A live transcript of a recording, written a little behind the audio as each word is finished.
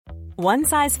One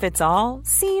size fits all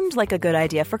seemed like a good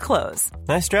idea for clothes.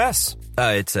 Nice dress.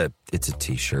 It's a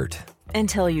t-shirt.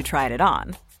 Until you tried it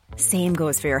on. Same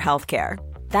goes for your healthcare.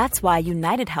 That's why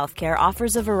United Healthcare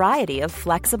offers a variety of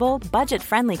flexible,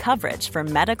 budget-friendly coverage for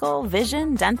medical,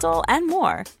 vision, dental, and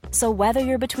more. So whether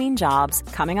you're between jobs,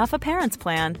 coming off a parent's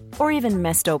plan, or even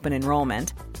missed open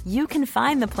enrollment, you can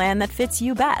find the plan that fits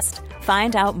you best.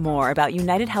 Find out more about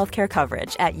United Healthcare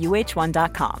coverage at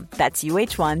uh1.com. That's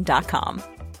uh1.com.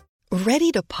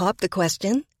 Ready to pop the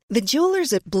question? The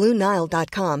jewelers at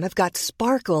BlueNile.com have got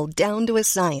sparkle down to a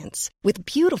science with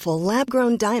beautiful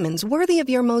lab-grown diamonds worthy of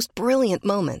your most brilliant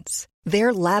moments.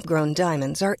 Their lab-grown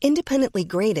diamonds are independently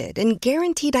graded and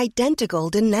guaranteed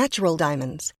identical to natural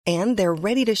diamonds, and they're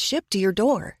ready to ship to your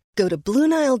door. Go to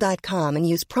BlueNile.com and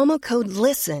use promo code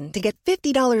LISTEN to get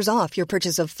 $50 off your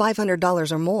purchase of $500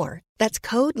 or more. That's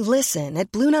code LISTEN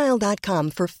at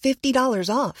BlueNile.com for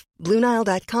 $50 off.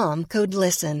 BlueNile.com, code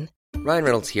LISTEN. Ryan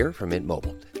Reynolds here from Mint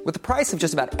Mobile. With the price of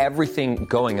just about everything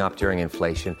going up during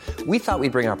inflation, we thought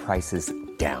we'd bring our prices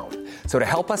down. So to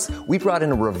help us, we brought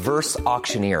in a reverse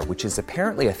auctioneer, which is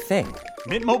apparently a thing.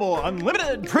 Mint Mobile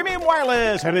Unlimited Premium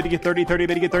Wireless. How to get 30, 30,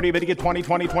 bit to get 30, bit to get 20,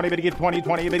 20, 20, bit to get 20,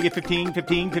 20, bit to get 15,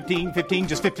 15, 15, 15,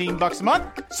 just $15 a month?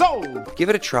 Sold! Give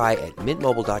it a try at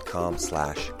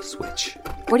mintmobile.com/switch.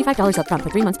 $45 up front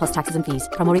for 3 months plus taxes and fees.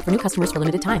 Promo rate for new customers for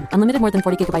limited time. Unlimited more than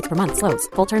 40 gigabytes per month. Slows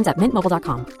full terms at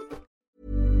mintmobile.com.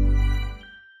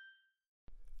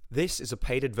 This is a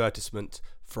paid advertisement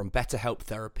from BetterHelp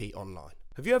Therapy Online.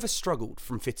 Have you ever struggled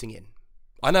from fitting in?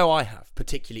 I know I have,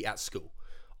 particularly at school.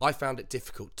 I found it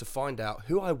difficult to find out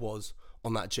who I was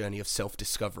on that journey of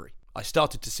self-discovery. I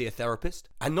started to see a therapist,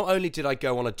 and not only did I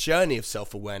go on a journey of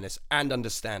self-awareness and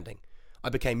understanding, I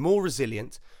became more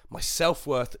resilient, my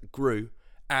self-worth grew,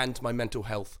 and my mental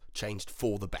health changed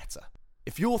for the better.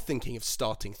 If you're thinking of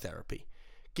starting therapy,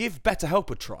 give BetterHelp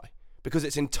a try, because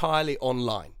it's entirely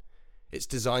online. It's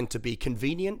designed to be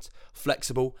convenient,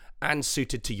 flexible, and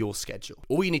suited to your schedule.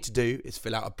 All you need to do is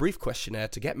fill out a brief questionnaire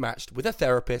to get matched with a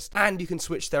therapist, and you can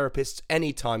switch therapists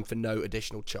anytime for no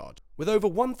additional charge. With over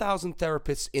 1,000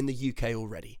 therapists in the UK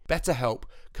already, BetterHelp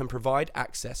can provide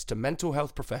access to mental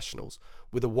health professionals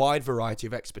with a wide variety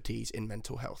of expertise in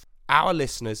mental health. Our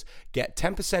listeners get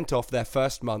 10% off their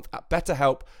first month at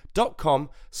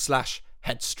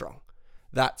betterhelp.com/headstrong.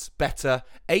 That's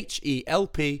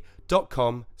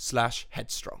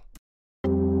betterhelp.com/headstrong.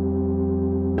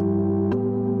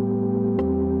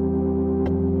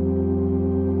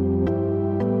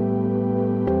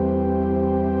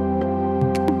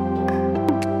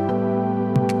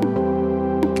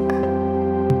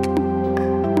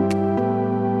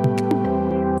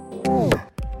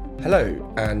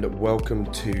 Hello and welcome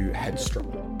to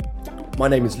Headstrong. My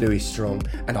name is Louis Strong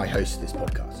and I host this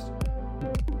podcast.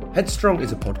 Headstrong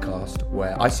is a podcast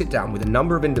where I sit down with a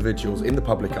number of individuals in the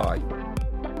public eye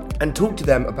and talk to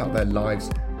them about their lives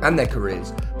and their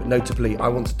careers, but notably I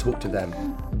want to talk to them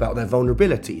about their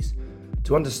vulnerabilities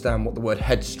to understand what the word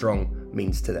headstrong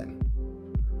means to them.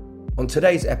 On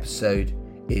today's episode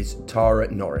is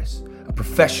Tara Norris, a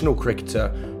professional cricketer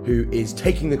who is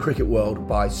taking the cricket world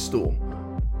by storm.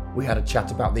 We had a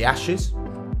chat about the Ashes,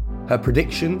 her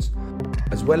predictions,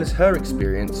 as well as her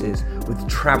experiences with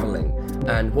travelling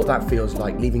and what that feels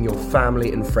like leaving your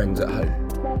family and friends at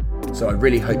home. So I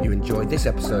really hope you enjoyed this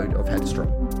episode of Headstrong.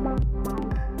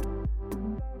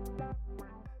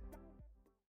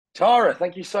 Tara,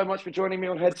 thank you so much for joining me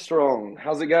on Headstrong.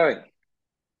 How's it going?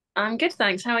 I'm good,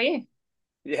 thanks. How are you?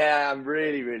 Yeah, I'm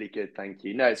really, really good, thank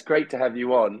you. No, it's great to have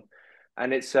you on.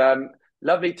 And it's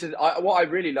lovely to... what I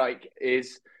really like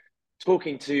is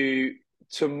talking to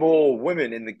more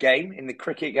women in the game, in the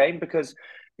cricket game, because,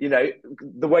 you know,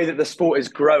 the way that the sport is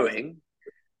growing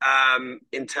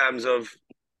in terms of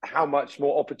how much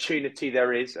more opportunity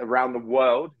there is around the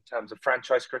world in terms of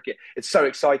franchise cricket, it's so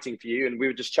exciting for you. And we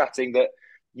were just chatting that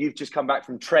you've just come back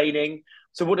from training.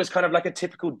 So what does kind of like a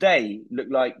typical day look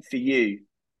like for you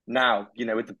now, you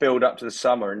know, with the build up to the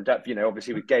summer and, you know,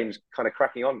 obviously with games kind of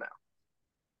cracking on now?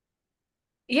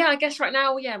 Yeah, I guess right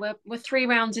now, we're 3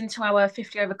 rounds into our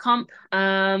 50 over comp.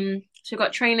 So we've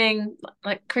got training,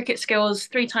 like cricket skills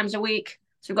 3 times a week.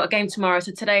 So we've got a game tomorrow.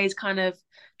 So today is kind of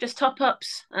just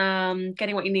top-ups,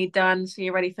 getting what you need done so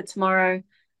you're ready for tomorrow.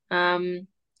 A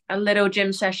little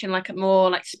gym session, like a more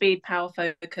like speed, power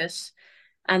focus.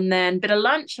 And then a bit of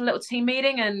lunch, a little team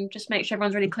meeting, and just make sure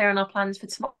everyone's really clear on our plans for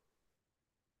tomorrow.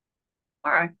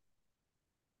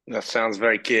 That sounds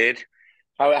very good.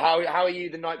 How are you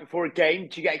the night before a game?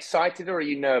 Do you get excited or are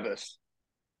you nervous?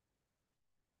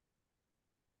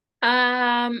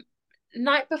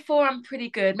 Night before I'm pretty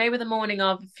good. Maybe the morning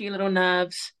of a few little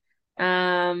nerves.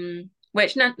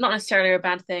 which not necessarily a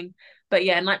bad thing. But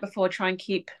yeah, night before, try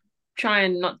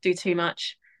and not do too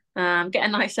much. Get a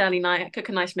nice early night, cook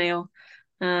a nice meal.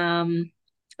 Um,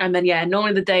 and then yeah,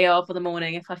 normally the day of or the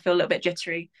morning, if I feel a little bit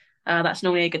jittery, that's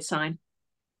normally a good sign.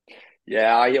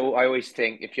 Yeah, I always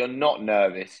think if you're not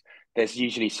nervous, there's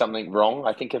usually something wrong.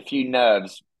 I think a few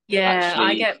nerves Yeah,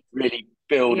 actually really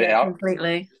build it yeah, up.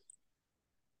 completely.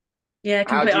 Yeah,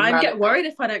 How completely. do you I manage? get worried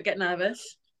if I don't get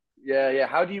nervous. Yeah, yeah.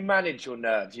 How do you manage your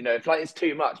nerves? If like it's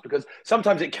too much, because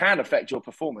sometimes it can affect your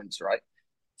performance, right?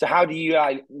 So how do you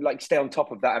like stay on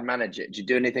top of that and manage it? Do you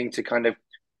do anything to kind of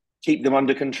keep them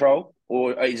under control,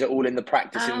 or is it all in the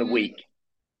practice in the Um, week?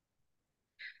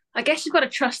 I guess you've got to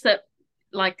trust that,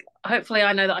 like, hopefully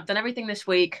I know that I've done everything this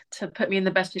week to put me in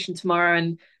the best position tomorrow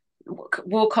and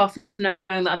walk off knowing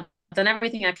that I've done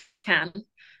everything I can.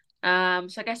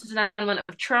 So I guess it's an element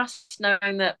of trust,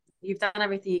 knowing that you've done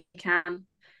everything you can.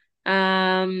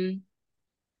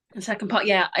 The second part,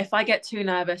 yeah, if I get too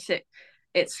nervous,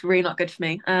 it's really not good for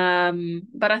me.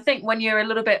 But I think when you're a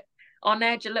little bit on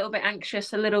edge, a little bit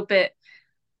anxious, a little bit,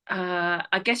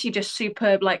 I guess you're just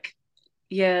superb, like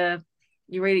you're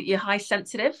you're high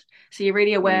sensitive, so you're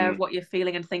really aware of Mm, what you're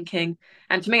feeling and thinking.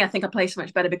 And for me, I think I play so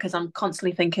much better because I'm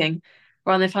constantly thinking,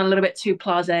 rather than if I'm a little bit too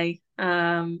blasé,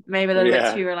 maybe a little bit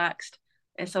yeah. too relaxed.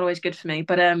 It's not always good for me.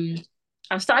 But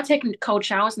I've started taking cold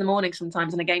showers in the morning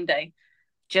sometimes on a game day,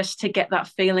 just to get that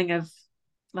feeling of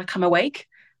like I'm awake.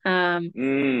 Um,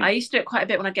 I Mm, used to do it quite a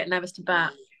bit when I'd get nervous to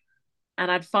bat,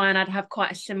 and I'd find I'd have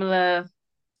quite a similar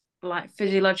like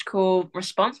physiological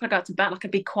response when I got to bat. Like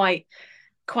I'd be quite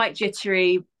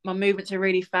jittery. My movements are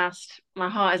really fast. My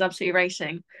heart is absolutely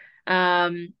racing.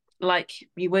 Like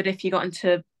you would if you got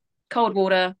into cold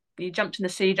water, you jumped in the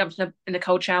sea, jumped in the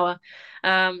cold shower. So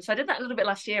I did that a little bit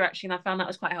last year actually, and I found that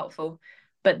was quite helpful.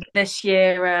 But this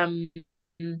year, I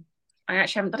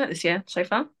actually haven't done it this year so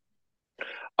far.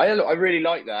 I really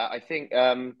like that. I think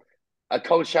a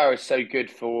cold shower is so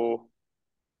good for.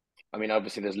 I mean,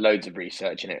 obviously, there's loads of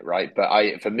research in it, right?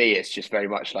 But for me, it's just very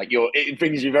much like it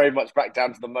brings you very much back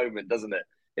down to the moment, doesn't it?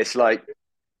 It's like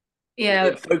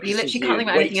Yeah, it you focuses literally can't you, think it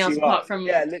about anything wakes else you up. apart from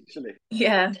Yeah, literally.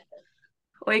 yeah.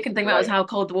 All you can think about is Like, how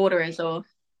cold the water is, or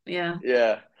yeah.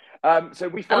 yeah. So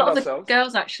we A find lot of the ourselves.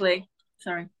 girls actually.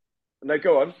 Sorry. No,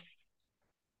 go on.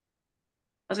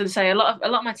 I was going to say a lot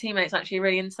of my teammates actually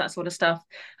really into that sort of stuff.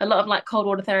 A lot of like cold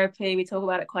water therapy. We talk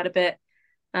about it quite a bit.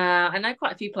 I know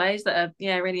quite a few players that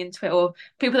are really into it, or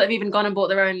people that have even gone and bought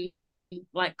their own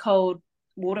like cold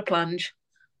water plunge.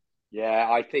 Yeah,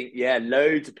 I think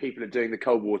loads of people are doing the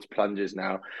cold water plunges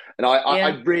now, and I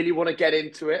Yeah, really want to get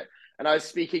into it. And I was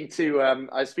speaking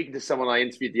to someone I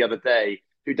interviewed the other day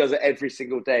who does it every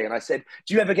single day, and I said,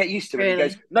 "Do you ever get used to it?" And he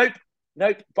goes, really, "Nope,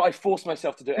 nope." But I force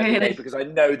myself to do it every day really, because I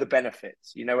know the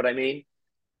benefits. You know what I mean?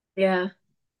 yeah,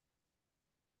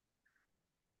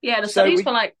 yeah. The So studies we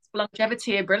for like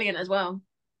longevity are brilliant as well.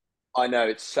 I know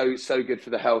it's so good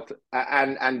for the health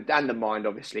and the mind,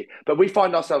 obviously. But we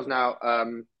find ourselves now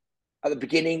at the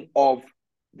beginning of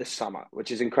the summer,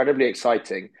 which is incredibly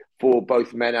exciting for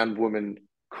both men and women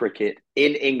cricket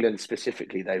in England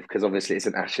specifically, though, because obviously it's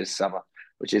an Ashes summer,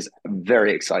 which is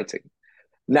very exciting.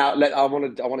 Now, I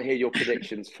want to hear your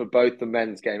predictions for both the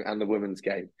men's game and the women's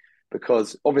game,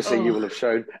 because obviously you Oh, will have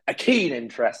shown a keen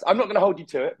interest. I'm not going to hold you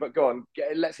to it, but go on,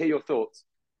 let's hear your thoughts.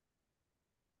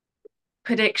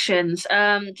 predictions.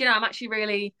 Do you know, I'm actually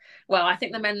really well. I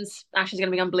think the men's Ash is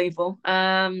going to be unbelievable.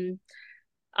 I'm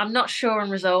not sure on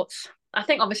results. I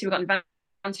think obviously we've got an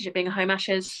advantage of being a home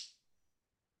Ashes.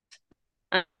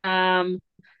 Um,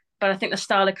 but I think the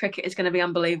style of cricket is going to be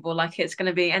unbelievable. Like it's going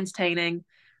to be entertaining.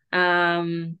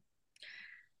 Um,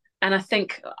 and I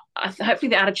think hopefully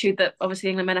the attitude that obviously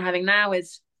England men are having now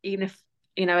is even if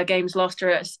a game's lost or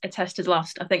a test is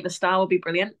lost, I think the style will be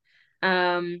brilliant.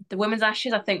 The women's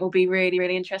Ashes I think will be really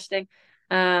really interesting.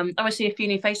 Obviously a few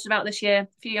new faces about this year,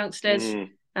 a few youngsters.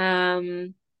 Mm,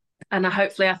 Um, and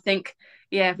hopefully I think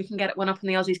if we can get one up in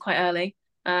the Aussies quite early,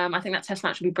 I think that test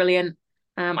match will be brilliant.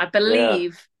 I yeah,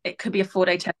 believe it could be a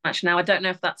 4-day test match now. I don't know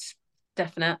if that's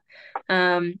definite,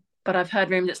 but I've heard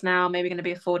rumours it's now maybe going to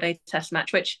be a 4-day test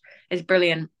match, which is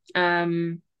brilliant.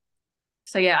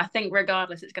 So yeah, I think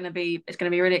regardless, it's going to be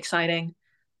really exciting.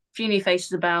 A few new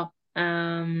faces about.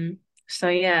 So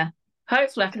yeah,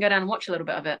 hopefully I can go down and watch a little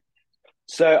bit of it.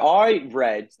 So I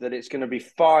read that it's going to be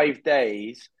 5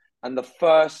 days, and the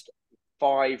first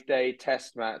 5 day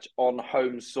test match on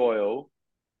home soil,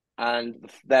 and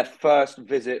their first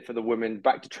visit for the women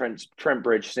back to Trent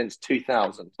Bridge since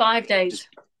 2000. 5 days. Just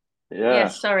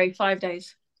yeah, Yes, sorry, 5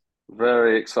 days,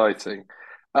 very exciting.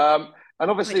 And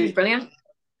which is obviously, brilliant.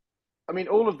 I mean,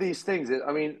 all of these things.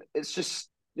 I mean, it's just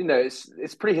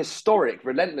it's pretty historic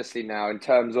relentlessly now in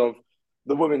terms of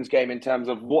the women's game, in terms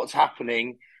of what's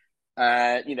happening.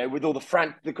 With all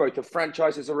the growth of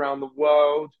franchises around the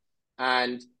world,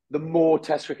 and the more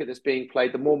Test cricket that's being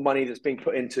played, the more money that's being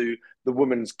put into the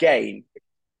women's game.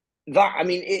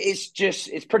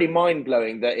 It's pretty mind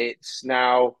blowing that it's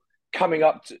now coming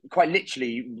up to, quite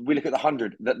literally. We look at the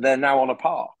 100, that they're now on a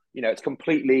par. It's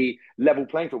completely level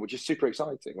playing field, which is super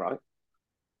exciting, right?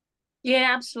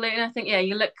 Yeah, absolutely. I think,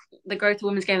 you look the growth of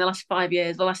women's game the last 5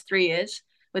 years, the last 3 years,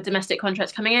 with domestic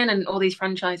contracts coming in and all these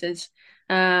franchises.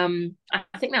 I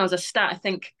think there was a stat. I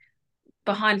think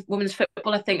behind women's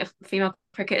football, I think female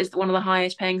cricket is one of the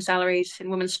highest paying salaries in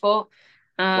women's sport,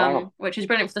 Wow. which is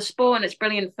brilliant for the sport, and it's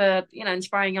brilliant for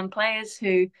inspiring young players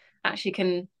who actually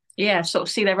can sort of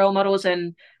see their role models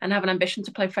and have an ambition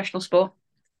to play professional sport.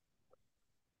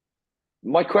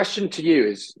 My question to you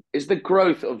is the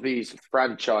growth of these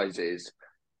franchises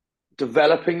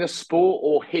developing the sport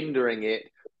or hindering it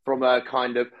from a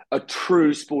kind of a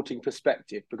true sporting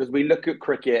perspective? Because we look at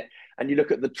cricket and you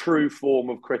look at the true form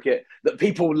of cricket that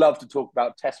people love to talk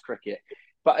about, Test cricket.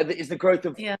 But is the growth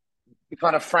of the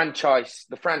kind of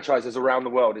the franchises around the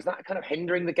world, is that kind of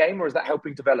hindering the game, or is that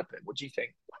helping develop it? What do you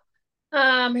think?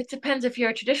 It depends if you're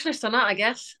a traditionalist or not, I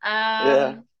guess.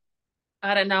 Yeah.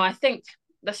 I don't know. I think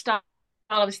the style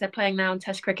obviously they're playing now in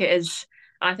Test cricket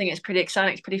I think it's pretty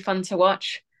exciting. It's pretty fun to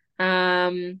watch.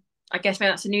 I guess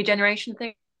maybe that's a new generation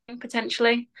thing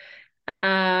potentially.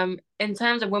 In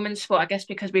terms of women's sport, I guess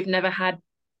because we've never had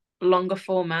longer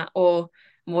format or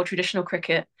more traditional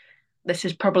cricket, this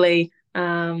is probably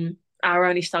our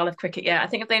only style of cricket. Yeah, I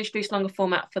think if they introduced longer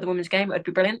format for the women's game, it would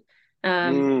be brilliant.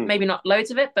 Maybe not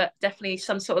loads of it, but definitely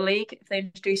some sort of league. If they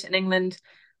introduce it in England,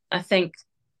 I think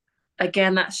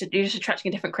again you're just attracting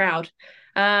a different crowd.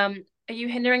 Are you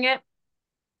hindering it?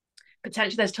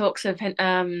 Potentially, there's talks of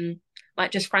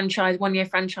like just 1 year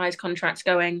franchise contracts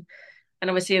going, and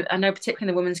obviously, I know particularly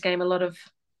in the women's game, a lot of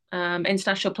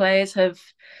international players have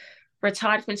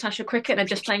retired from international cricket and are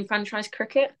just playing franchise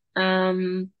cricket,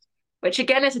 which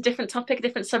again is a different topic, a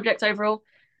different subject overall.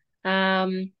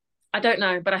 I don't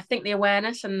know, but I think the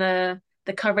awareness and the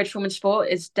coverage for women's sport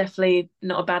is definitely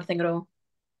not a bad thing at all.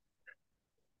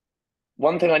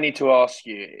 One thing I need to ask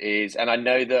you is, and I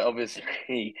know that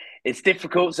obviously it's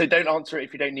difficult, so don't answer it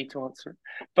if you don't need to answer it.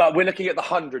 But we're looking at the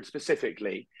 100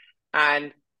 specifically.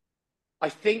 And I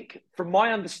think from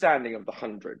my understanding of the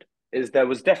 100 is there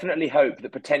was definitely hope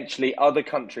that potentially other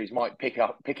countries might pick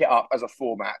it up as a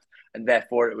format, and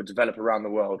therefore it would develop around the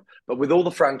world. But with all the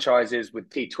franchises,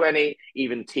 with T20,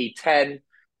 even T10,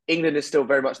 England is still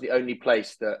very much the only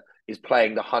place that is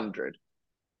playing the 100.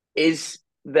 Is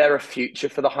there a future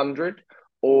for the 100,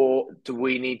 or do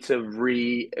we need to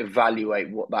re-evaluate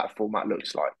what that format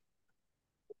looks like?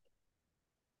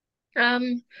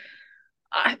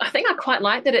 I think I quite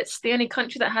like that it's the only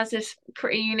country that has this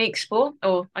pretty unique sport,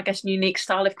 or I guess unique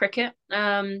style of cricket.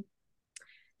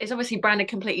 It's obviously branded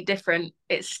completely different.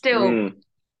 It's still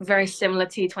very similar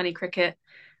T20 cricket.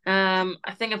 I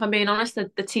think if I'm being honest, the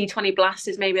T20 Blast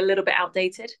is maybe a little bit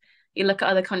outdated. You look at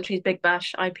other countries, Big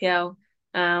Bash, IPL,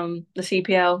 the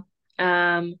CPL.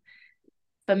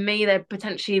 For me, they're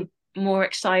potentially more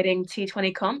exciting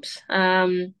T20 comps.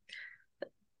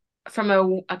 From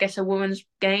a women's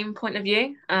game point of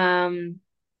view,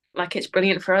 like it's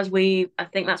brilliant for us. I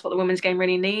think that's what the women's game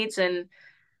really needs, and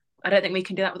I don't think we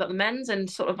can do that without the men's, and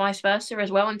sort of vice versa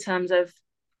as well in terms of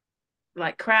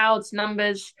like crowds,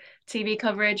 numbers, TV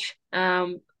coverage.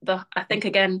 I think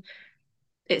again,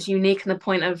 it's unique in the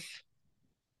point of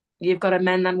you've got a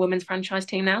men and women's franchise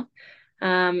team now.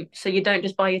 So you don't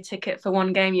just buy your ticket for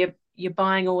one game, you're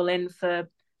buying all in for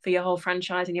your whole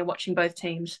franchise, and you're watching both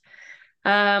teams.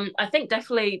 I think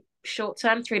definitely short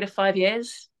term, 3 to 5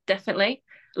 years, definitely.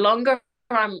 Longer,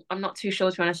 I'm not too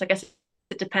sure, to be honest. I guess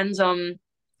it depends on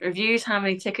reviews, how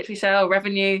many tickets we sell,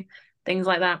 revenue, things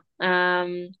like that.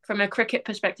 From a cricket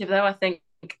perspective, though, I think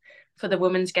for the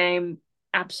women's game,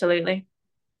 absolutely.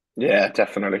 Yeah,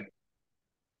 definitely.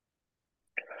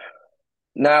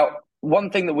 Now, one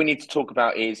thing that we need to talk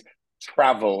about is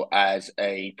travel as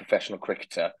a professional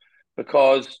cricketer,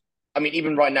 because I mean,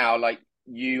 even right now, like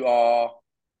you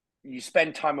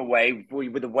spend time away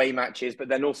with away matches, but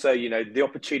then also, the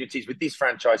opportunities with these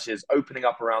franchises opening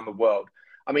up around the world.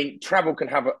 I mean, travel can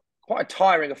have quite a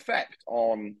tiring effect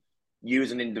on you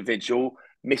as an individual,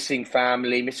 missing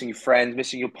family, missing your friends,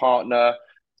 missing your partner,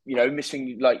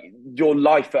 missing like your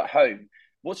life at home.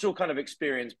 What's your kind of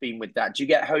experience been with that? Do you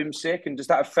get homesick, and does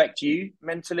that affect you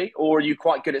mentally, or are you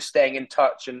quite good at staying in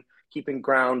touch and keeping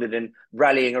grounded and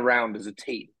rallying around as a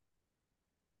team?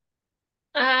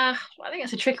 I think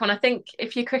that's a tricky one. I think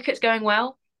if your cricket's going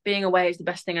well, being away is the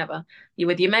best thing ever. You're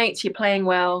with your mates, you're playing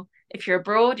well. If you're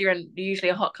abroad, you're in usually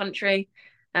a hot country.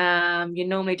 You're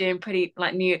normally doing pretty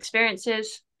like new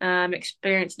experiences,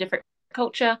 experience different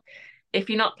culture. If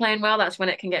you're not playing well, that's when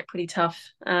it can get pretty tough.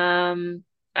 And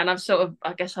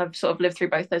I guess I've sort of lived through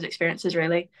both those experiences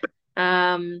really.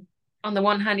 On the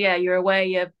one hand, yeah, you're away,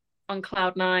 you're on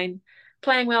cloud nine,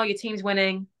 playing well, your team's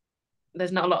winning.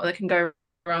 There's not a lot that can go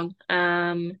wrong.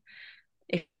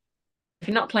 If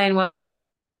you're not playing well,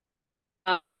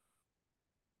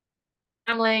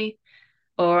 family,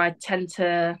 or I tend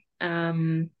to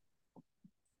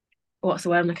what's the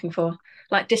word I'm looking for?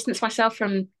 Like distance myself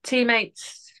from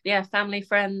teammates, yeah, family,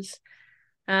 friends.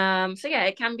 So yeah,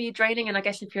 it can be draining, and I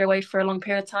guess if you're away for a long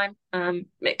period of time,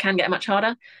 it can get much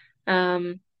harder.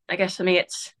 I guess for me,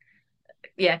 it's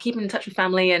yeah, keeping in touch with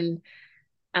family and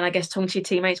I guess talking to your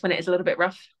teammates when it is a little bit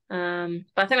rough. But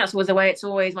I think that's always the way. It's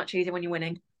always much easier when you're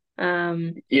winning.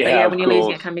 But Yeah, yeah, of when you're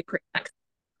losing, course. it can be pretty.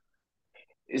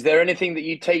 Is there anything that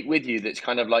you take with you that's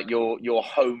kind of like your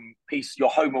home piece, your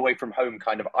home away from home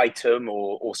kind of item,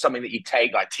 or something that you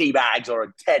take like tea bags or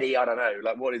a teddy? I don't know.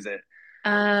 Like, what is it?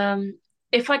 Um,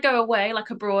 if I go away, like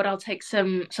abroad, I'll take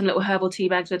some little herbal tea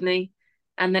bags with me.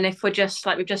 And then if we're just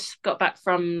like we've just got back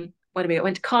from where did we go?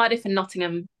 Went to Cardiff and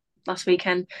Nottingham last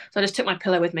weekend. So I just took my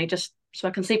pillow with me just so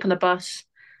I can sleep on the bus.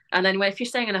 And then if you're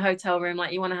staying in a hotel room,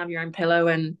 like you want to have your own pillow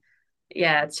and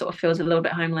yeah, it sort of feels a little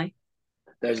bit homely.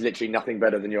 There's literally nothing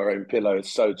better than your own pillow.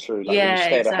 It's so true. Like when you Yeah,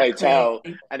 stay at a exactly. hotel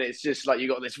and it's just like you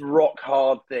got this rock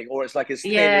hard thing, or it's like as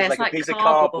thin Yeah, as it's like a like piece of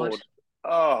cardboard. cardboard.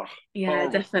 Oh, Yeah, horrible.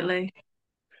 definitely.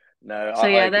 No, So I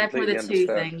yeah, they're probably completely the two understand.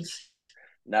 things.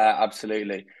 No,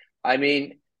 absolutely. I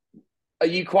mean, are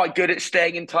you quite good at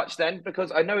staying in touch then?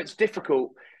 Because I know it's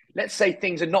difficult. Let's say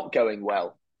things are not going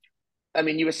well. I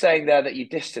mean, you were saying there that you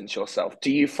distance yourself.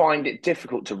 Do you find it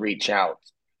difficult to reach out?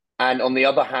 And on the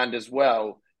other hand, as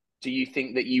well, do you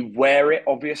think that you wear it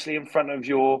obviously in front of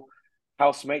your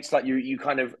housemates, like you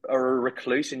kind of are a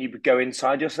recluse and you go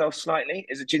inside yourself slightly?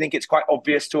 Is it? Do you think it's quite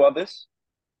obvious to others?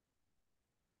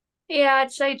 Yeah,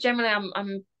 I'd say generally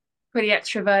I'm pretty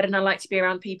extroverted and I like to be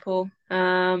around people.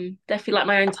 Definitely like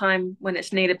my own time when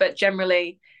it's needed, but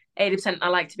generally 80% I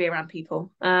like to be around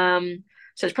people.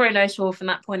 So it's probably noticeable from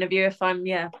that point of view if I'm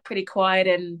yeah, pretty quiet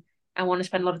and want to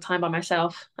spend a lot of time by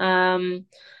myself.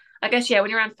 I guess yeah, when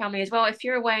you're around family as well, if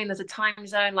you're away and there's a time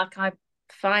zone, like I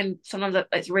find sometimes that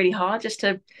it's really hard just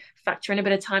to factor in a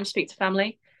bit of time to speak to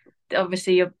family.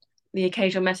 Obviously you're the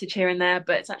occasional message here and there,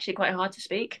 but it's actually quite hard to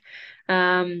speak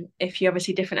if you're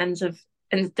obviously different ends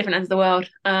of the world.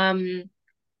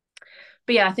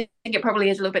 But yeah, I think it probably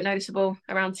is a little bit noticeable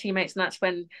around teammates, and that's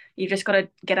when you've just got to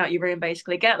get out your room,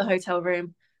 basically, get out the hotel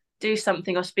room, do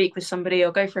something, or speak with somebody,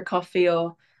 or go for a coffee,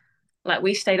 or like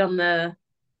we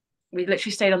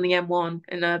literally stayed on the M1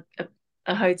 in a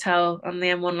hotel on the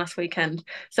M1 last weekend,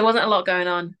 so there wasn't a lot going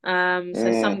on.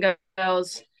 So some Mm.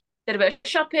 girls did a bit of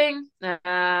shopping.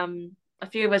 A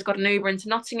few of us got an Uber into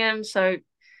Nottingham, so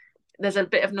there's a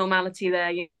bit of normality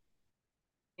there. You're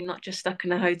not just stuck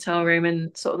in a hotel room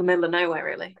in sort of the middle of nowhere,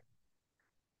 really.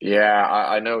 Yeah,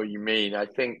 I know what you mean. I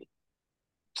think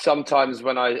sometimes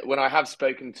when I have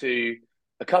spoken to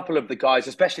a couple of the guys,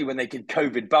 especially when they did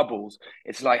COVID bubbles,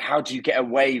 it's like, how do you get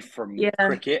away from Yeah.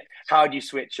 cricket? How do you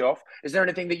switch off? Is there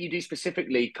anything that you do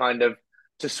specifically kind of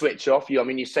to switch off? I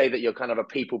mean, you say that you're kind of a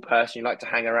people person, you like to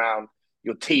hang around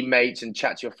your teammates and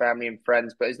chat to your family and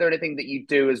friends, but is there anything that you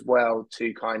do as well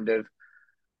to kind of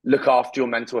look after your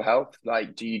mental health?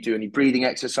 Like, do you do any breathing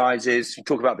exercises? You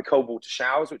talk about the cold water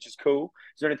showers, which is cool.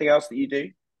 Is there anything else that you do?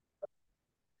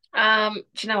 Do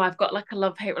you know, I've got like a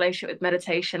love-hate relationship with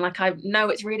meditation. Like I know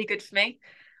it's really good for me.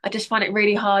 I just find it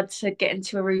really hard to get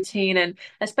into a routine and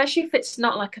especially if it's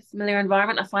not like a familiar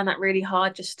environment, I find that really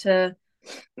hard just to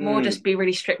more Mm. just be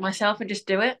really strict myself and just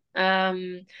do it.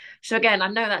 So again, I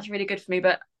know that's really good for me,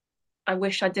 but I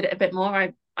wish I did it a bit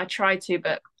more. I try to,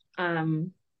 but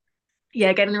um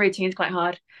yeah, getting the routine is quite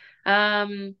hard.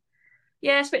 Um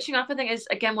yeah, switching up I think is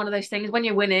again one of those things. When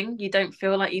you're winning, you don't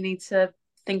feel like you need to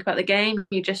think about the game.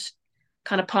 You just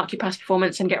kind of park your past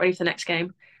performance and get ready for the next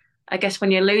game. I guess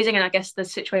when you're losing, and I guess the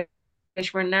situation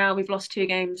we're in now, we've lost two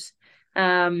games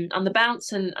on the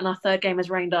bounce, and our third game has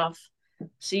rained off.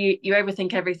 So you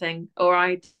overthink everything, or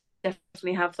I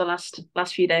definitely have the last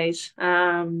few days.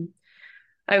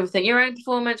 Overthink your own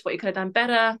performance, what you could have done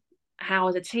better, how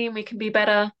as a team we can be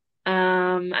better,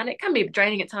 and it can be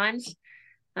draining at times.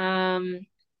 Um,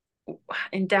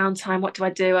 in downtime, what do I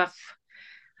do?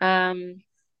 Um,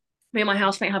 Me and my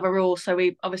housemate have a rule, so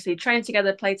we obviously train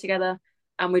together, play together,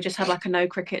 and we just have like a no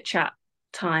cricket chat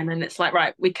time. And it's like,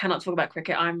 right, we cannot talk about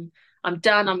cricket. I'm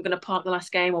done. I'm gonna park the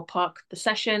last game or park the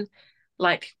session.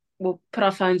 like we'll put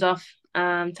our phones off,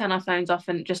 turn our phones off,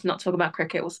 and just not talk about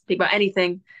cricket. We'll speak about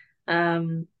anything.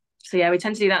 So yeah, we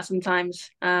tend to do that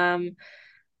sometimes. I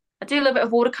do a little bit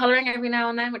of watercoloring every now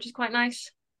and then, which is quite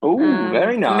nice. Oh,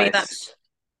 very For me,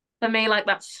 nice.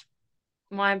 that's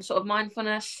my sort of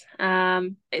mindfulness.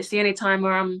 It's the only time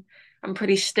where I'm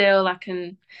pretty still. I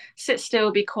can sit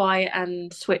still, be quiet,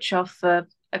 and switch off for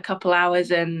a couple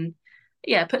hours, and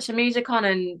yeah, put some music on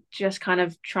and just kind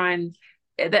of try and.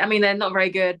 I mean, they're not very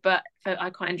good, but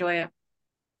I quite enjoy it.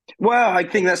 Well, I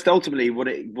think that's ultimately what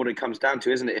it comes down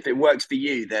to, isn't it? If it works for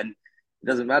you, then it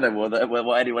doesn't matter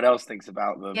what anyone else thinks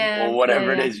about them or Yeah, yeah,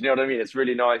 whatever it yeah. is. You know what I mean? It's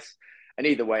really nice. And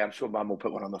either way, I'm sure Mum will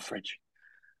put one on the fridge.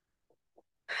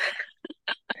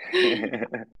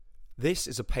 This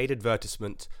is a paid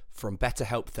advertisement from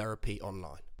BetterHelp Therapy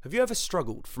Online. Have you ever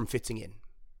struggled from fitting in?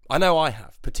 I know I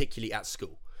have, particularly at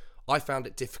school. I found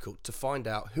it difficult to find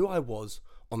out who I was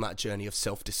on that journey of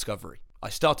self-discovery. I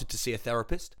started to see a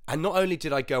therapist, and not only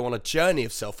did I go on a journey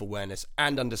of self-awareness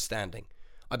and understanding,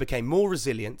 I became more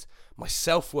resilient, my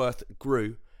self-worth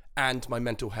grew, and my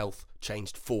mental health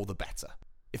changed for the better.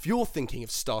 If you're thinking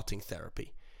of starting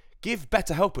therapy, give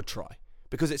BetterHelp a try,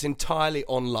 because it's entirely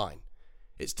online.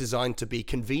 It's designed to be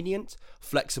convenient,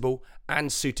 flexible,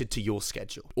 and suited to your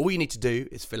schedule. All you need to do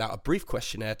is fill out a brief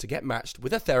questionnaire to get matched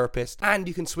with a therapist, and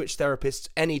you can switch therapists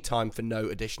anytime for no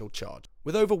additional charge.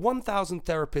 With over 1,000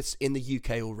 therapists in the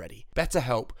UK already,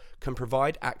 BetterHelp can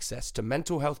provide access to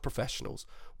mental health professionals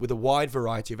with a wide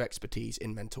variety of expertise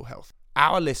in mental health.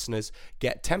 Our listeners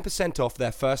get 10% off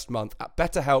their first month at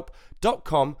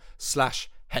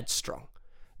betterhelp.com/headstrong.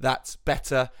 That's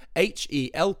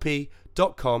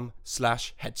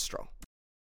betterhelp.com/headstrong.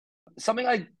 Something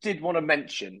I did want to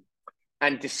mention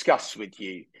and discuss with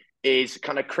you is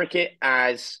kind of cricket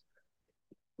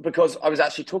because I was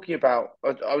actually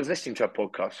I was listening to a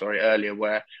podcast, earlier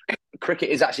where cricket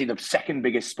is actually the second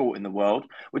biggest sport in the world,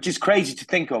 which is crazy to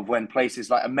think of when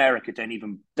places like America don't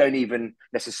even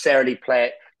necessarily play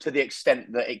it to the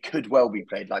extent that it could well be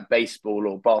played, like baseball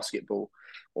or basketball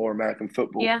or American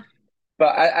football. Yeah.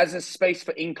 But as a space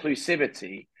for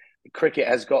inclusivity, cricket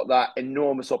has got that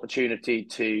enormous opportunity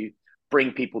to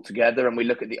bring people together. And we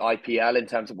look at the IPL in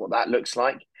terms of what that looks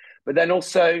like. But then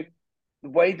also the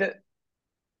way that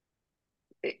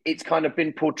it's kind of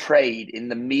been portrayed in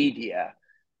the media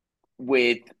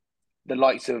with the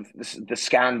likes of the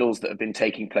scandals that have been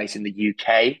taking place in the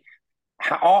UK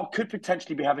could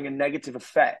potentially be having a negative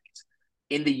effect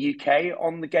in the UK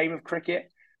on the game of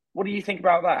cricket. What do you think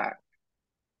about that?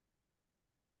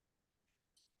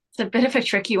 It's a bit of a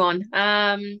tricky one.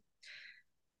 Yeah,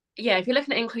 if you're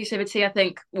looking at inclusivity, I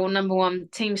think, well, number one,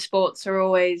 team sports are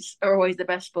always the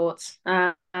best sports.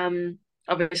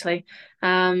 Obviously.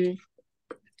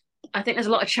 I think there's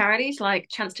a lot of charities like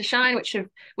Chance to Shine, which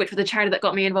was the charity that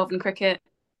got me involved in cricket.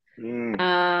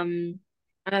 I know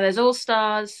there's All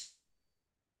Stars.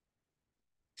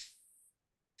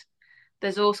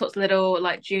 There's all sorts of little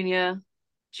like junior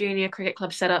cricket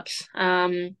club setups.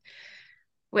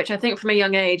 Which I think from a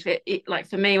young age, like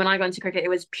for me, when I got into cricket, it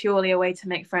was purely a way to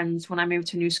make friends when I moved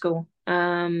to a new school.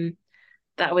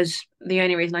 That was the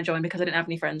only reason I joined, because I didn't have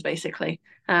any friends, basically.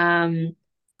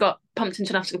 Got pumped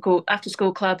into an after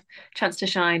school club, Chance to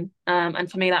Shine.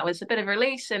 And for me, that was a bit of a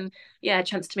release and, yeah, a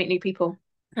chance to meet new people.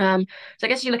 So I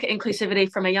guess you look at inclusivity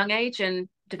from a young age and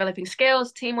developing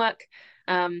skills, teamwork,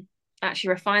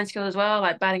 actually refine skills as well,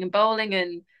 like batting and bowling,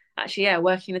 and actually, yeah,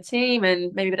 working in a team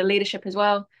and maybe a bit of leadership as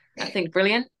well. I think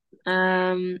brilliant.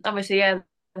 Obviously, yeah,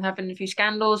 there have been a few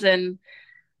scandals, and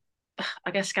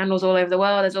I guess scandals all over the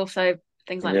world. There's also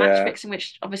things like match fixing,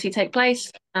 which obviously take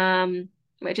place,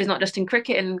 which is not just in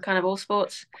cricket, in kind of all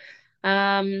sports.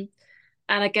 And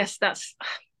I guess that's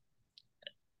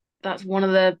one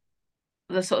of the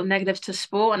sort of negatives to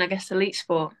sport, and I guess elite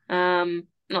sport. Not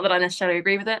that I necessarily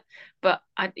agree with it, but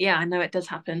I know it does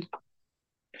happen.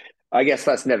 I guess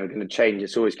that's never going to change.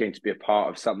 It's always going to be a part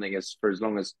of something for as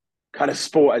long as kind of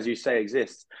sport, as you say,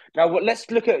 exists. Now,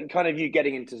 let's look at kind of you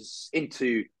getting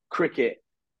into cricket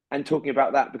and talking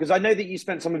about that, because I know that you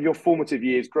spent some of your formative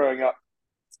years growing up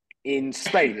in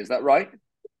Spain. Is that right?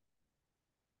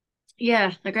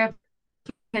 Yeah, I grew up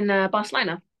in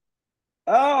Barcelona.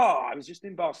 Oh, I was just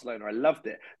in Barcelona. I loved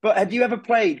it. But have you ever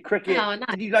played cricket? Oh, nice.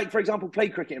 Did you, like, for example, play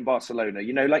cricket in Barcelona?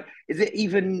 You know, like, is it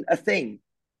even a thing?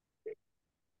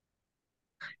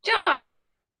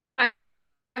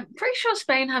 I'm pretty sure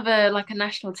Spain have a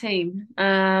national team.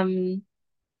 No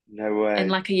way. In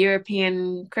like a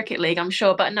European cricket league, I'm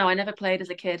sure. But no, I never played as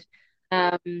a kid.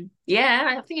 Yeah,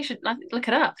 I think you should look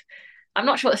it up. I'm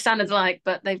not sure what the standards are like,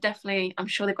 but I'm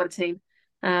sure they've got a team.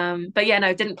 But yeah,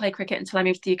 no, didn't play cricket until I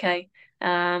moved to the UK.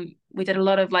 we did a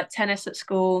lot of like tennis at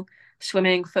school,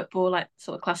 swimming, football, like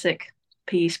sort of classic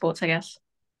PE sports, I guess.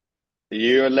 Are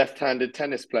you a left-handed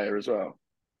tennis player as well?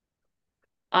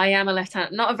 I am a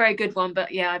left-hand, not a very good one,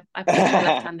 but yeah, I play quite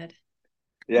left-handed.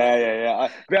 Yeah.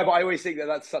 But I always think that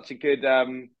that's such a good,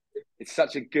 it's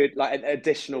such a good, like an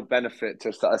additional benefit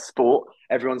to a sport.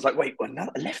 Everyone's like, wait, well, no,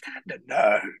 a left-hander?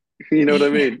 No. You know what I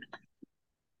mean?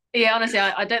 Yeah, honestly,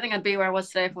 I don't think I'd be where I was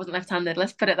today if I wasn't left-handed.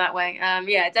 Let's put it that way.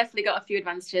 Yeah, definitely got a few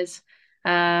advantages.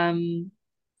 Um,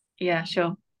 yeah,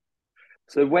 sure.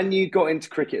 So when you got into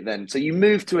cricket then, so you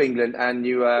moved to England and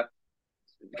you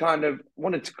kind of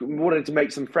wanted to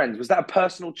make some friends. Was that a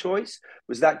personal choice?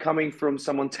 Was that coming from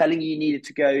someone telling you needed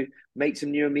to go make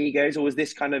some new amigos, or was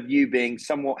this kind of you being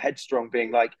somewhat headstrong,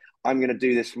 being like, I'm going to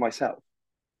do this for myself?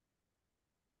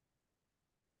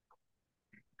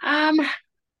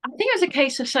 I think it was a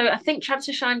case of, so I think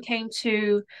Chance Shine came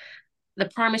to the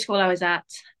primary school I was at,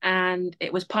 and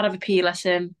it was part of a PE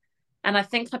lesson, and I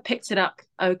think I picked it up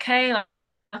okay, like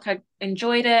I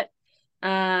enjoyed it.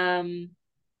 Um,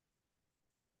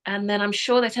 and then I'm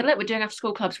sure they said, look, we're doing after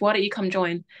school clubs. Why don't you come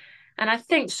join? And I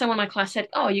think someone in my class said,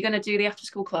 oh, you're going to do the after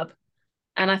school club.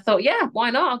 And I thought, yeah, why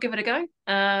not? I'll give it a go.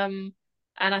 And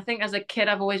I think as a kid,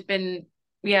 I've always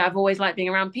liked being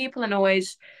around people, and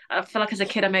always, I feel like as a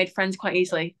kid, I made friends quite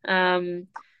easily. And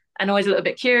always a little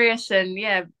bit curious, and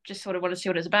yeah, just sort of want to see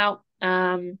what it's about.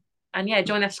 And yeah,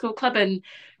 joined their school club and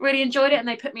really enjoyed it. And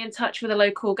they put me in touch with a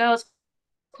local girls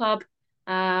club.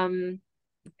 Um,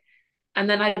 and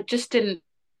then I just didn't,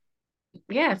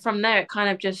 yeah, from there, it kind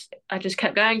of I just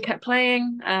kept going, kept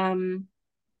playing.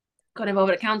 Got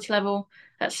involved at county level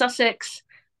at Sussex,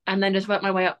 and then just worked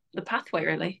my way up the pathway,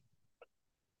 really.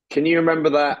 Can you remember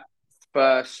that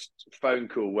first phone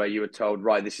call where you were told,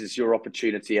 right, this is your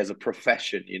opportunity as a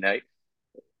profession, you know?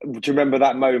 Do you remember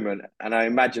that moment? And I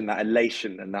imagine that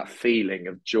elation and that feeling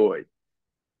of joy.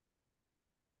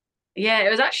 Yeah, it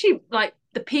was actually like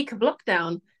the peak of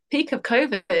lockdown, peak of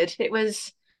COVID. It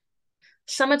was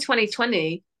summer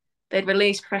 2020. They'd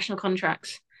released professional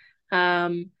contracts.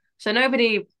 So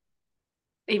nobody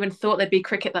even thought there'd be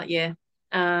cricket that year.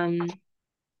 So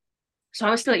I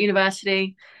was still at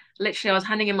university. Literally, I was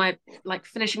handing in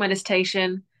finishing my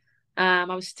dissertation. I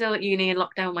was still at uni in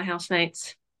lockdown with my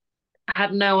housemates. I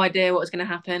had no idea what was going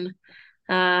to happen.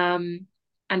 And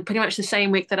pretty much the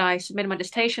same week that I submitted my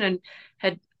dissertation and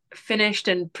had finished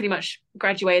and pretty much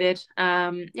graduated,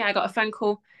 I got a phone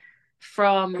call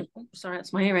from, sorry,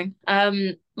 that's my hearing,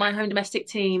 my home domestic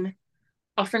team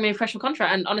offering me a professional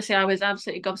contract. And honestly, I was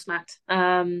absolutely gobsmacked.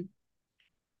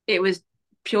 It was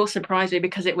pure surprise me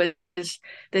because it was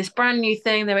this brand new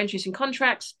thing. They were introducing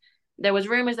contracts. There was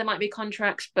rumors there might be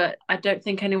contracts, but I don't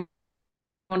think anyone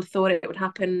thought it would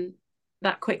happen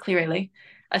that quickly, really,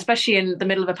 especially in the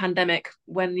middle of a pandemic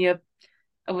when your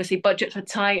obviously budgets were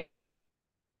tight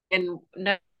and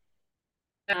no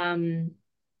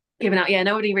given out. Yeah,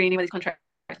 nobody really knew where these contracts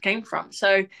came from.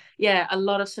 So yeah, a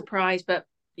lot of surprise, but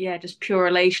yeah, just pure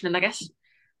elation and I guess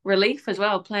relief as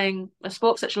well, playing a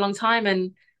sport for such a long time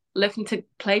and looking to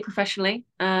play professionally.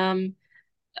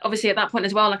 Obviously at that point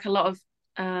as well, like a lot of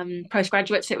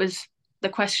postgraduates, it was the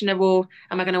question of, well,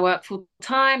 am I going to work full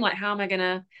time? Like, how am I going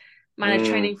to manage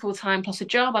training full time plus a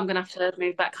job? I'm going to have to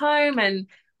move back home, and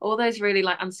all those really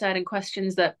like uncertain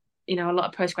questions that a lot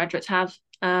of postgraduates have.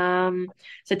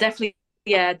 So definitely,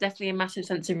 yeah, definitely a massive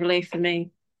sense of relief for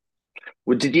me.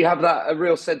 Well, did you have a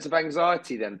real sense of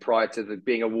anxiety then prior to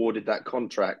being awarded that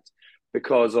contract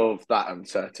because of that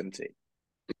uncertainty?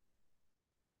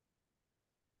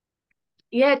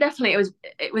 Yeah, definitely.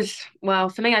 It was well,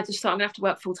 for me, I just thought I'm gonna have to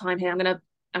work full time here. I'm gonna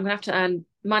have to earn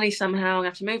money somehow. I'm gonna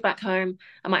have to move back home.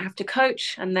 I might have to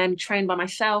coach and then train by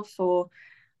myself. Or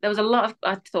there was a lot of,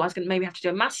 I thought I was gonna maybe have to do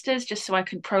a master's just so I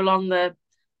could prolong the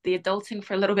adulting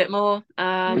for a little bit more.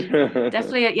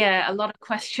 Definitely, yeah, a lot of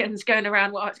questions going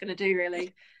around what I was gonna do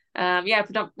really.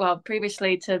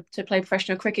 Previously to play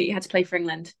professional cricket, you had to play for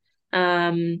England.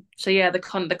 So yeah, the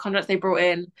contracts they brought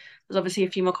in, there's obviously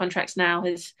a few more contracts now,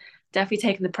 has definitely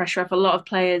taken the pressure off a lot of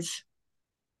players,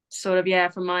 sort of, yeah,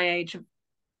 from my age of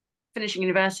finishing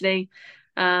university.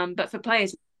 But for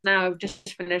players now who've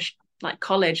just finished like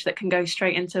college that can go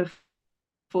straight into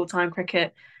full-time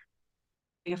cricket,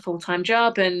 a full-time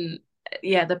job, and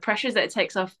yeah, the pressures that it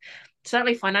takes off,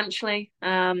 certainly financially,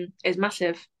 is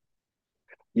massive.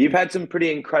 You've had some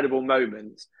pretty incredible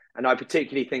moments, and I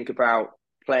particularly think about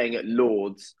playing at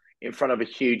Lords in front of a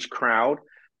huge crowd.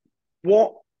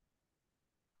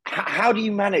 How do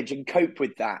you manage and cope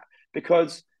with that?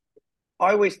 Because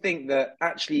I always think that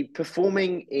actually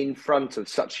performing in front of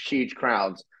such huge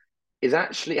crowds it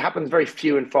happens very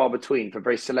few and far between for a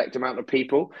very select amount of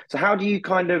people. So how do you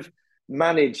kind of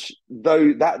manage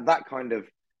though that kind of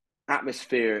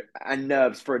atmosphere and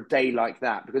nerves for a day like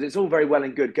that? Because it's all very well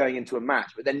and good going into a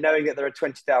match, but then knowing that there are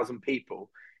 20,000 people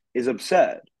is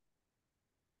absurd.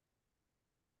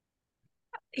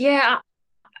 Yeah,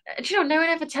 do you know, no one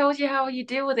ever tells you how you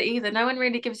deal with it either. No one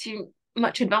really gives you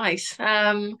much advice.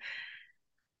 To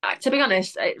be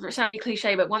honest, it sounds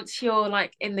cliche, but once you're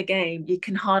like in the game, you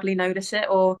can hardly notice it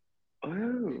or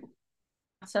Oh.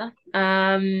 matter.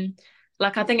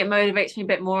 Like I think it motivates me a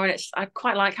bit more, and I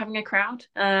quite like having a crowd.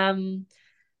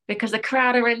 Because the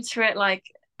crowd are into it, like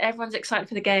everyone's excited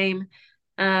for the game.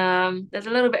 There's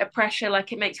a little bit of pressure,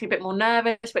 like it makes me a bit more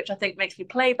nervous, which I think makes me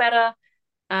play better.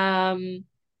 Um,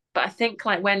 but I think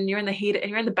like when you're in the heat and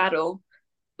you're in the battle,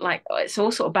 like it's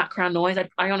all sort of background noise.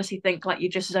 I honestly think like you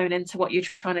just zone into what you're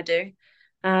trying to do.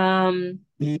 Um,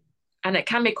 and it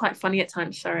can be quite funny at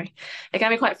times, sorry. It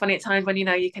can be quite funny at times when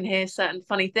you can hear certain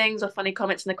funny things or funny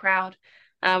comments in the crowd.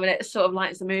 And it sort of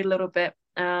lightens the mood a little bit.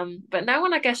 But no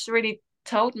one, I guess, really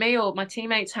told me or my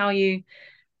teammates how you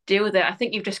deal with it. I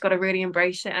think you've just got to really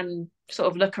embrace it and sort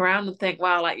of look around and think,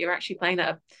 wow, like you're actually playing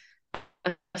at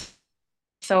a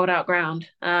sold out ground.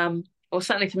 Or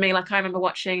certainly for me, like I remember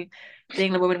watching the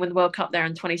England women win the World Cup there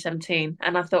in 2017,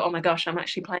 and I thought, oh my gosh, I'm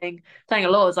actually playing a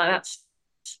Lords. Like that's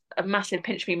a massive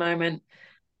pinch me moment.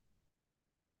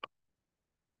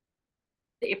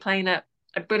 That you're playing at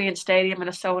a brilliant stadium and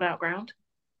a sold out ground.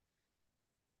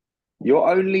 You're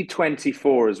only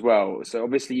 24 as well. So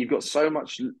obviously you've got so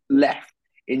much left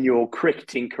in your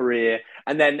cricketing career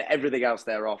and then everything else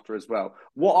thereafter as well.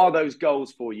 What are those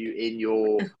goals for you in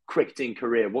your cricketing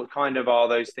career? What kind of are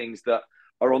those things that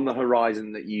are on the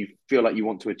horizon that you feel like you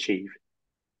want to achieve?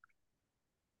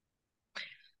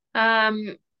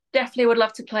 Um, Definitely would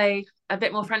love to play a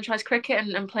bit more franchise cricket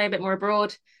and play a bit more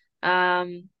abroad.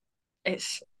 Um,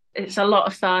 it's it's a lot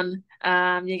of fun.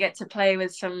 You get to play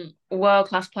with some world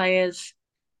class players.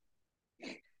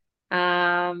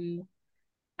 Um,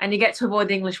 and you get to avoid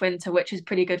the English winter, which is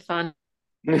pretty good fun.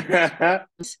 I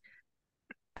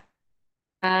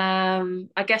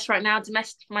guess right now,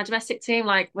 my domestic team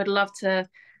like would love to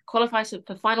qualify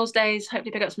for finals days.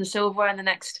 Hopefully, pick up some silverware in the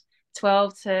next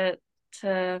 12 to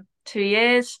 2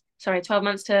 years. Sorry, 12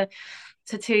 months to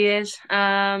 2 years.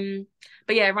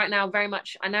 But yeah, right now, very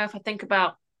much. I know if I think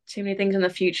about too many things in the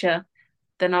future,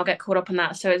 then I'll get caught up in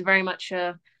that. So it's very much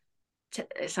it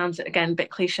sounds again a bit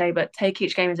cliche, but take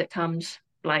each game as it comes.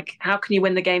 Like, how can you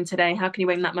win the game today? How can you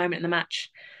win that moment in the match?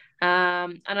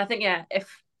 And I think, yeah, if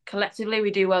collectively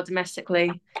we do well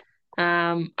domestically,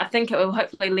 I think it will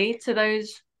hopefully lead to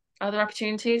those other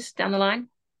opportunities down the line.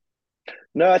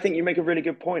 No, I think you make a really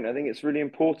good point. I think it's really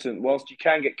important. Whilst you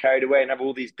can get carried away and have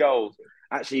all these goals,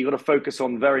 actually you've got to focus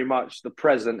on very much the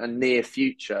present and near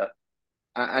future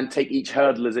and take each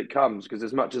hurdle as it comes. Because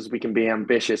as much as we can be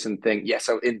ambitious and think, yeah,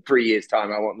 so in 3 years'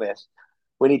 time I want this,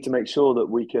 we need to make sure that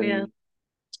we Yeah. can,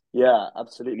 yeah,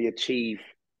 absolutely achieve.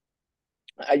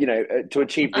 To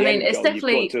achieve I the mean, end goal, you've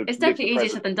got to it's live the definitely easier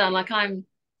said present. than done.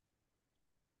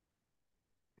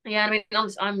 Yeah, I mean,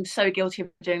 I'm so guilty of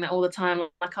doing that all the time.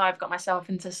 Like I've got myself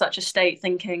into such a state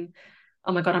thinking,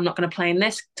 oh my God, I'm not going to play in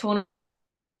this tournament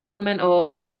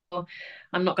or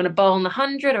I'm not going to bowl in the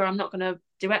 100 or I'm not going to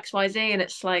do X, Y, Z. And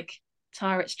it's like,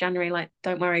 Tara, it's January. Like,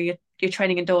 don't worry, you're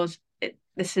training indoors.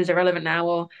 This is irrelevant now.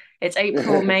 Or it's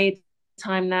April, May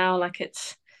time now. Like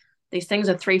these things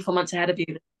are 3, 4 months ahead of you.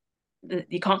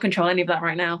 You can't control any of that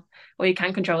right now. All you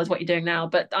can control is what you're doing now.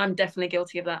 But I'm definitely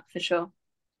guilty of that for sure.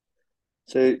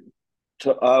 So,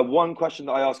 one question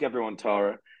that I ask everyone,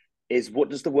 Tara, is what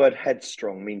does the word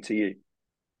headstrong mean to you?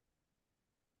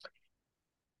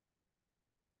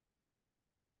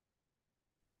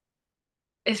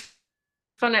 It's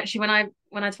fun actually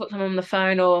when I talk to my mum on the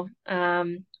phone or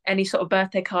any sort of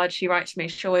birthday card she writes me,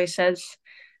 she always says,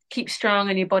 keep strong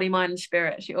in your body, mind, and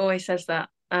spirit. She always says that.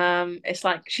 It's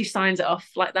like she signs it off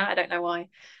like that. I don't know why.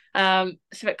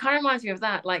 So it kind of reminds me of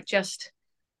that, like just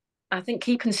I think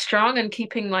keeping strong and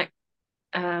keeping like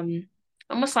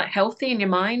almost like healthy in your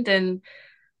mind. And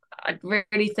I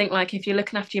really think like if you're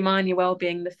looking after your mind, your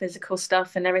well-being, the physical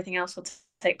stuff and everything else will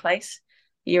take place.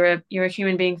 You're a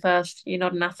human being first. You're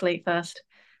not an athlete first.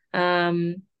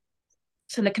 Um,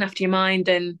 so looking after your mind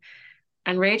and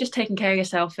really just taking care of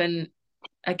yourself and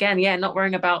again, yeah, not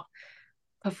worrying about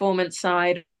performance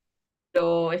side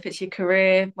or if it's your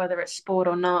career, whether it's sport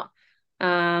or not.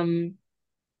 Um,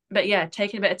 but yeah,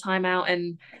 taking a bit of time out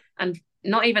and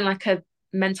not even like a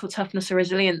mental toughness or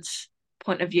resilience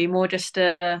point of view, more just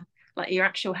like your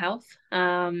actual health.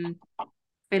 Feeling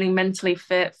mentally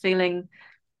fit, feeling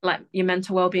like your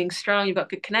mental well-being strong, you've got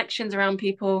good connections around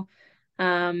people.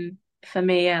 For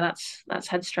me, yeah, that's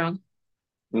headstrong.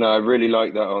 No, I really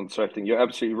like that answer. I think you're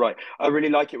absolutely right. I really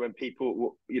like it when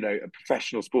people,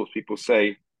 professional sports people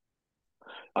say,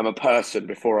 I'm a person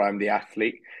before I'm the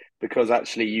athlete, because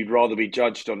actually you'd rather be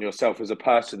judged on yourself as a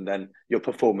person than your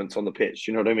performance on the pitch.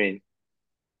 You know what I mean?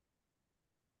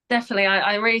 Definitely.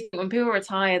 I really think when people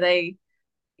retire,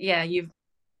 you've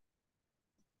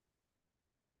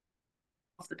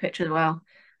off the pitch as well.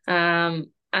 And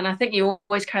I think you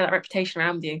always carry that reputation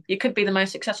around with you. You could be the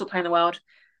most successful player in the world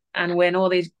and win all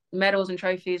these medals and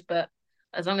trophies, but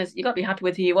as long as you got to be happy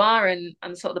with who you are and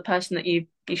sort of the person that you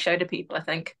show to people, I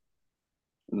think.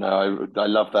 No, I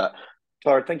love that.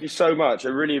 Tara, thank you so much. I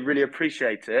really, really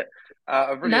appreciate it.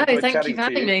 I've really No, enjoyed thank you chatting for to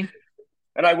having you, me.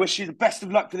 and I wish you the best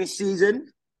of luck for this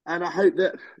season. And I hope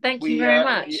that Thank you very you,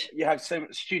 much. you have so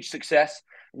much huge success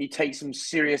and you take some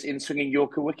serious in swinging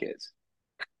Yorker wickets.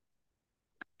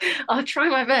 I'll try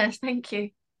my best. Thank you.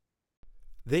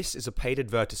 This is a paid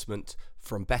advertisement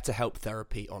from BetterHelp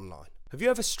Therapy Online. Have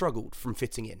you ever struggled from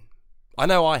fitting in? I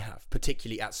know I have,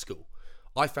 particularly at school.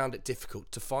 I found it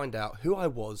difficult to find out who I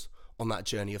was on that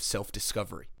journey of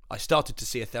self-discovery. I started to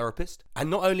see a therapist,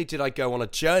 and not only did I go on a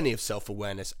journey of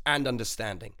self-awareness and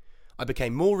understanding, I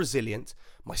became more resilient,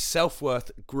 my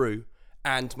self-worth grew,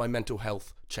 and my mental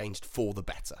health changed for the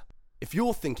better. If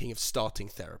you're thinking of starting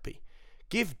therapy,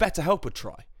 give BetterHelp a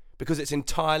try, because it's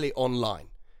entirely online.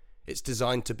 It's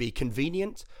designed to be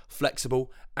convenient,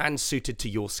 flexible, and suited to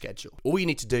your schedule. All you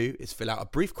need to do is fill out a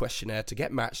brief questionnaire to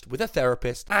get matched with a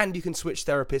therapist, and you can switch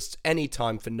therapists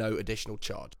anytime for no additional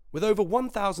charge. With over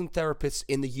 1,000 therapists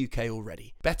in the UK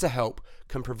already, BetterHelp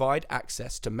can provide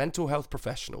access to mental health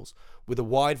professionals with a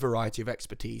wide variety of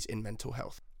expertise in mental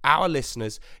health. Our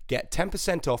listeners get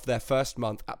 10% off their first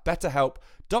month at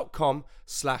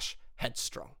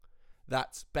betterhelp.com/headstrong.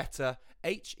 That's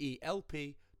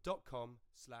betterhelp.com/headstrong.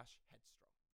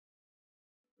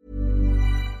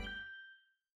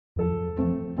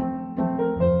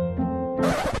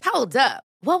 Hold up.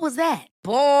 What was that?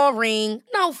 Boring.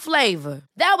 No flavor.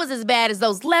 That was as bad as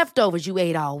those leftovers you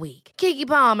ate all week. Keke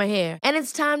Palmer here, and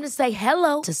it's time to say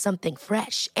hello to something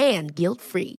fresh and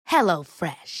guilt-free. Hello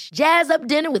Fresh. Jazz up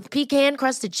dinner with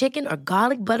pecan-crusted chicken or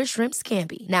garlic butter shrimp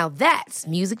scampi. Now that's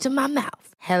music to my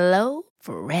mouth. Hello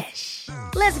Fresh.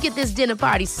 Let's get this dinner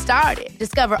party started.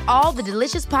 Discover all the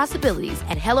delicious possibilities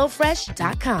at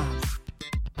hellofresh.com.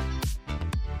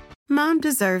 Mom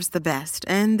deserves the best,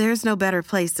 and there's no better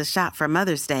place to shop for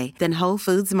Mother's Day than Whole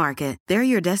Foods Market. They're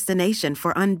your destination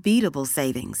for unbeatable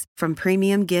savings, from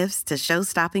premium gifts to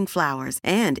show-stopping flowers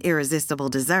and irresistible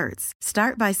desserts.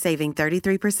 Start by saving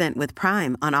 33% with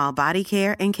Prime on all body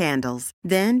care and candles.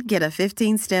 Then get a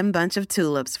 15-stem bunch of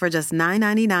tulips for just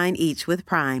 $9.99 each with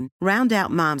Prime. Round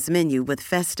out Mom's menu with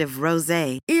festive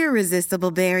rosé,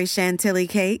 irresistible berry chantilly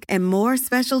cake, and more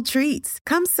special treats.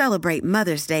 Come celebrate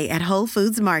Mother's Day at Whole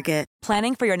Foods Market.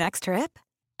 Planning for your next trip?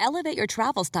 Elevate your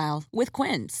travel style with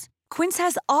Quince. Quince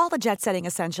has all the jet-setting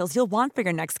essentials you'll want for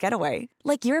your next getaway,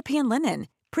 like European linen,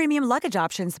 premium luggage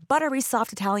options, buttery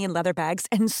soft Italian leather bags,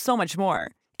 and so much more.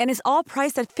 And is all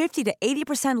priced at 50 to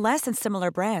 80% less than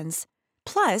similar brands.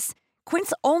 Plus,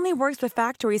 Quince only works with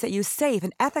factories that use safe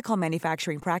and ethical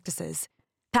manufacturing practices.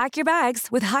 Pack your bags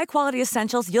with high-quality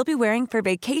essentials you'll be wearing for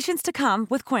vacations to come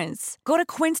with Quince. Go to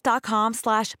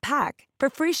quince.com/pack for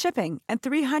free shipping and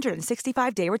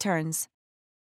 365-day returns.